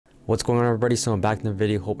What's going on, everybody? So I'm back in the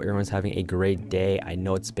video. Hope everyone's having a great day. I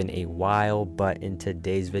know it's been a while, but in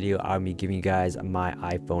today's video I'll be giving you guys my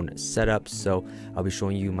iPhone setup. So I'll be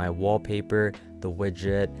showing you my wallpaper, the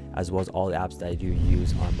widget, as well as all the apps that I do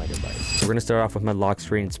use on my device. So we're gonna start off with my lock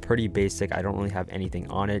screen. It's pretty basic. I don't really have anything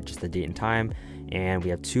on it, just the date and time. And we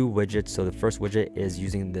have two widgets. So the first widget is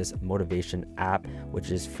using this motivation app,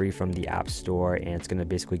 which is free from the App Store, and it's going to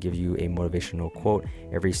basically give you a motivational quote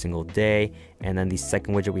every single day. And then the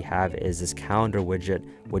second widget we have is this calendar widget,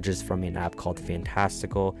 which is from an app called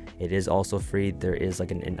Fantastical. It is also free. There is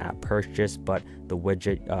like an in-app purchase, but the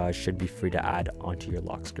widget should be free to add onto your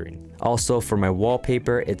lock screen. Also, for my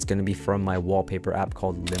wallpaper, it's going to be from my wallpaper app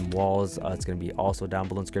called Lim Walls. It's going to be also down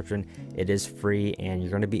below in the description. It is free, and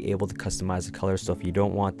you're going to be able to customize the color. So if you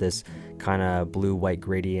don't want this kind of blue white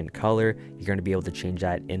gradient color, you're going to be able to change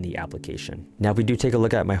that in the application. Now if we do take a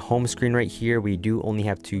look at my home screen right here, we do only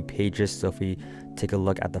have 2 pages. So if we take a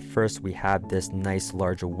look at the first, we have this nice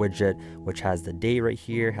larger widget which has the day right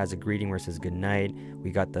here, has a greeting where it says good night.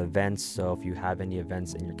 We got the events, so if you have any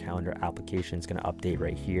events in your calendar application, it's going to update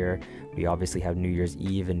right here. We obviously have New Year's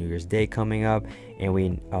Eve and New Year's Day coming up, and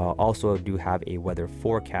we also do have a weather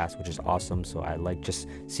forecast, which is awesome. So I like just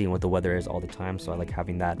seeing what the weather is all the time, so I like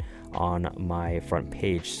having that on my front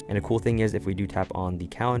page. And the cool thing is, if we do tap on the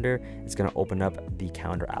calendar, it's going to open up the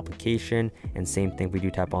calendar application, and same thing if we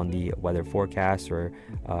do tap on the weather forecast or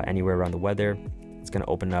anywhere around the weather, it's going to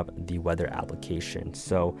open up the weather application.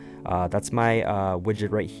 So that's my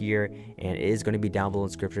widget right here, and it is going to be down below in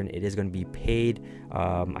the description. It is going to be paid.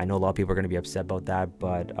 I know a lot of people are going to be upset about that,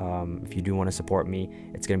 but if you do want to support me,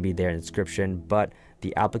 it's going to be there in the description. But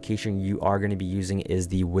the application you are going to be using is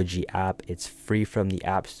the Widgie app. It's free from the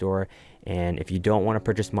App Store, and if you don't want to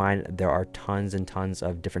purchase mine, there are tons and tons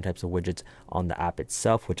of different types of widgets on the app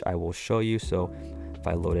itself, which I will show you. So if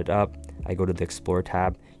I load it up, I go to the Explore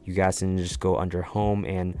tab. You guys can just go under Home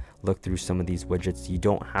and look through some of these widgets. You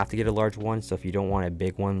don't have to get a large one, so if you don't want a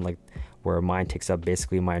big one like where mine takes up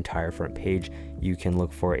basically my entire front page, you can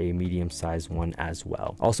look for a medium-sized one as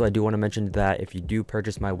well. Also, I do want to mention that if you do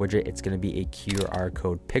purchase my widget, it's going to be a QR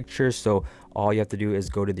code picture. So all you have to do is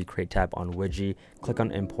go to the Create tab on Widgie, click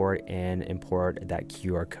on Import, and import that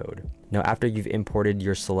QR code. Now, after you've imported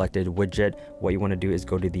your selected widget, what you want to do is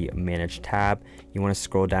go to the Manage tab. You want to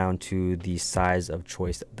scroll down to the size of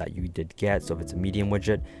choice that you did get. So if it's a medium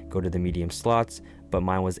widget, go to the medium slots, but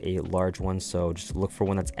mine was a large one, so just look for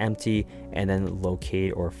one that's empty and then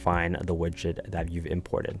locate or find the widget that you've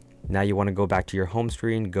imported. Now you want to go back to your home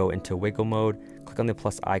screen, go into wiggle mode, click on the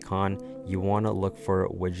plus icon. You want to look for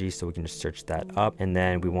Widgie, so we can just search that up, and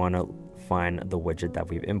then we want to find the widget that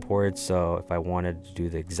we've imported. So if I wanted to do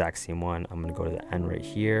the exact same one, I'm going to go to the end right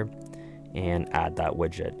here and add that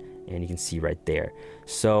widget, and you can see right there.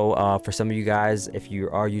 So for some of you guys, if you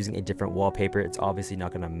are using a different wallpaper, it's obviously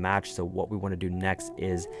not going to match. So what we want to do next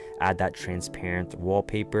is add that transparent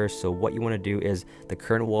wallpaper. So what you want to do is the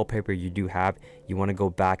current wallpaper you do have, you want to go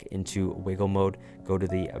back into wiggle mode, go to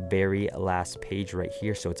the very last page right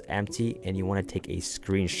here, so it's empty, and you want to take a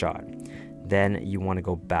screenshot. Then you want to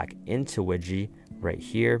go back into Widgie right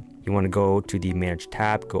here. You want to go to the Manage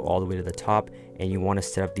tab, go all the way to the top, and you want to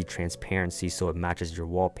set up the transparency so it matches your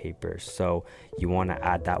wallpaper. So you want to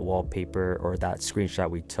add that wallpaper or that screenshot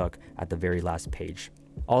we took at the very last page.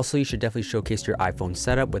 Also, you should definitely showcase your iPhone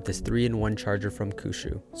setup with this 3-in-1 charger from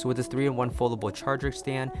Kushu. So with this 3-in-1 foldable charger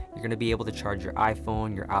stand, you're going to be able to charge your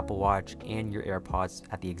iPhone, your Apple Watch, and your AirPods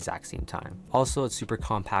at the exact same time. Also, it's super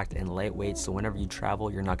compact and lightweight, so whenever you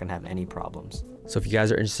travel, you're not going to have any problems. So if you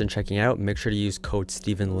guys are interested in checking it out, make sure to use code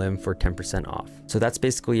StephenLim for 10% off. So that's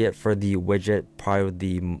basically it for the widget,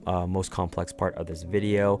 probably the most complex part of this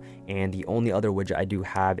video. And the only other widget I do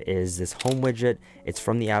have is this home widget. It's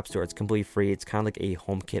from the App Store. It's completely free. It's kind of like a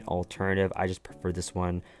HomeKit alternative. I just prefer this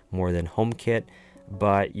one more than HomeKit.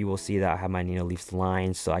 But you will see that I have my Nano Leafs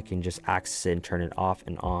line, so I can just access it and turn it off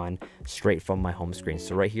and on straight from my home screen.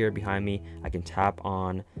 So right here behind me, I can tap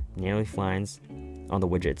on Nano Leaf lines on the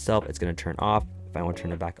widget itself. It's going to turn off. If I want to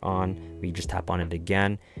turn it back on, we just tap on it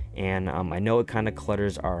again. And I know it kind of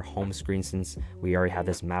clutters our home screen since we already have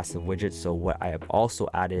this massive widget. So what I have also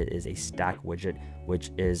added is a stack widget,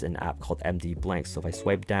 which is an app called MD Blank. So if I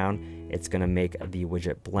swipe down, it's going to make the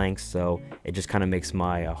widget blank. So it just kind of makes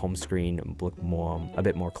my home screen look a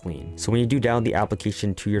bit more clean. So when you do download the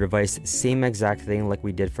application to your device, same exact thing like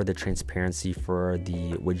we did for the transparency for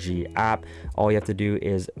the Widgie app. All you have to do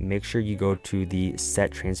is make sure you go to the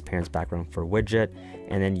set transparent background for widget,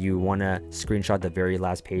 and then you want to screenshot the very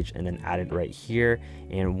last page and then add it right here.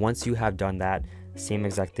 And once you have done that, same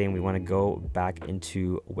exact thing, we want to go back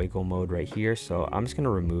into wiggle mode right here. So I'm just going to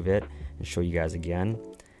remove it and show you guys again.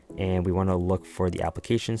 and we want to look for the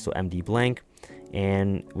application, so MD blank,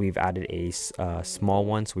 and we've added a small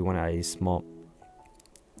one, so we want to add a small.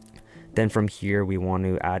 Then from here we want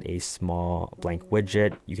to add a small blank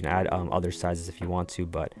widget. You can add other sizes if you want to,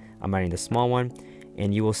 but I'm adding the small one.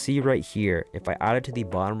 And you will see right here, if I add it to the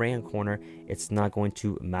bottom right hand corner, it's not going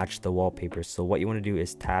to match the wallpaper. So what you want to do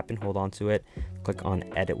is tap and hold on to it, click on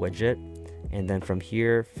edit widget, and then from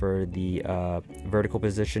here for the vertical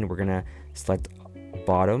position, we're gonna select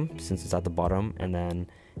bottom since it's at the bottom, and then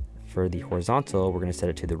for the horizontal, we're gonna set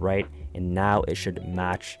it to the right, and now it should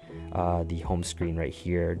match the home screen right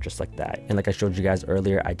here, just like that. And like I showed you guys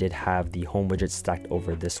earlier, I did have the home widget stacked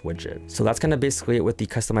over this widget. So that's kind of basically it with the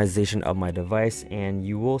customization of my device, and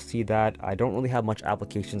you will see that I don't really have much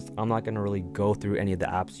applications. I'm not gonna really go through any of the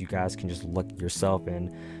apps. You guys can just look yourself and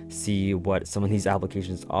see what some of these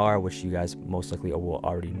applications are, which you guys most likely will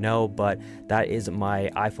already know. But that is my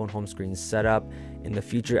iPhone home screen setup. In the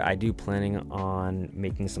future, I do planning on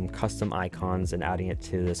making some custom icons and adding it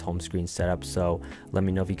to this home screen setup, so let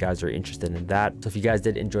me know if you guys are interested in that. So if you guys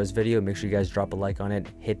did enjoy this video, make sure you guys drop a like on it,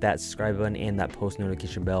 hit that subscribe button and that post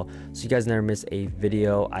notification bell so you guys never miss a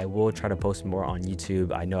video. I will try to post more on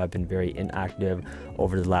YouTube. I know I've been very inactive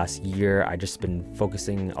over the last year. I just been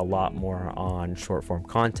focusing a lot more on short form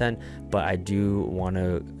content, but I do want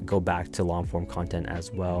to go back to long form content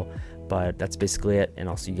as well. But that's basically it, and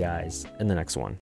I'll see you guys in the next one.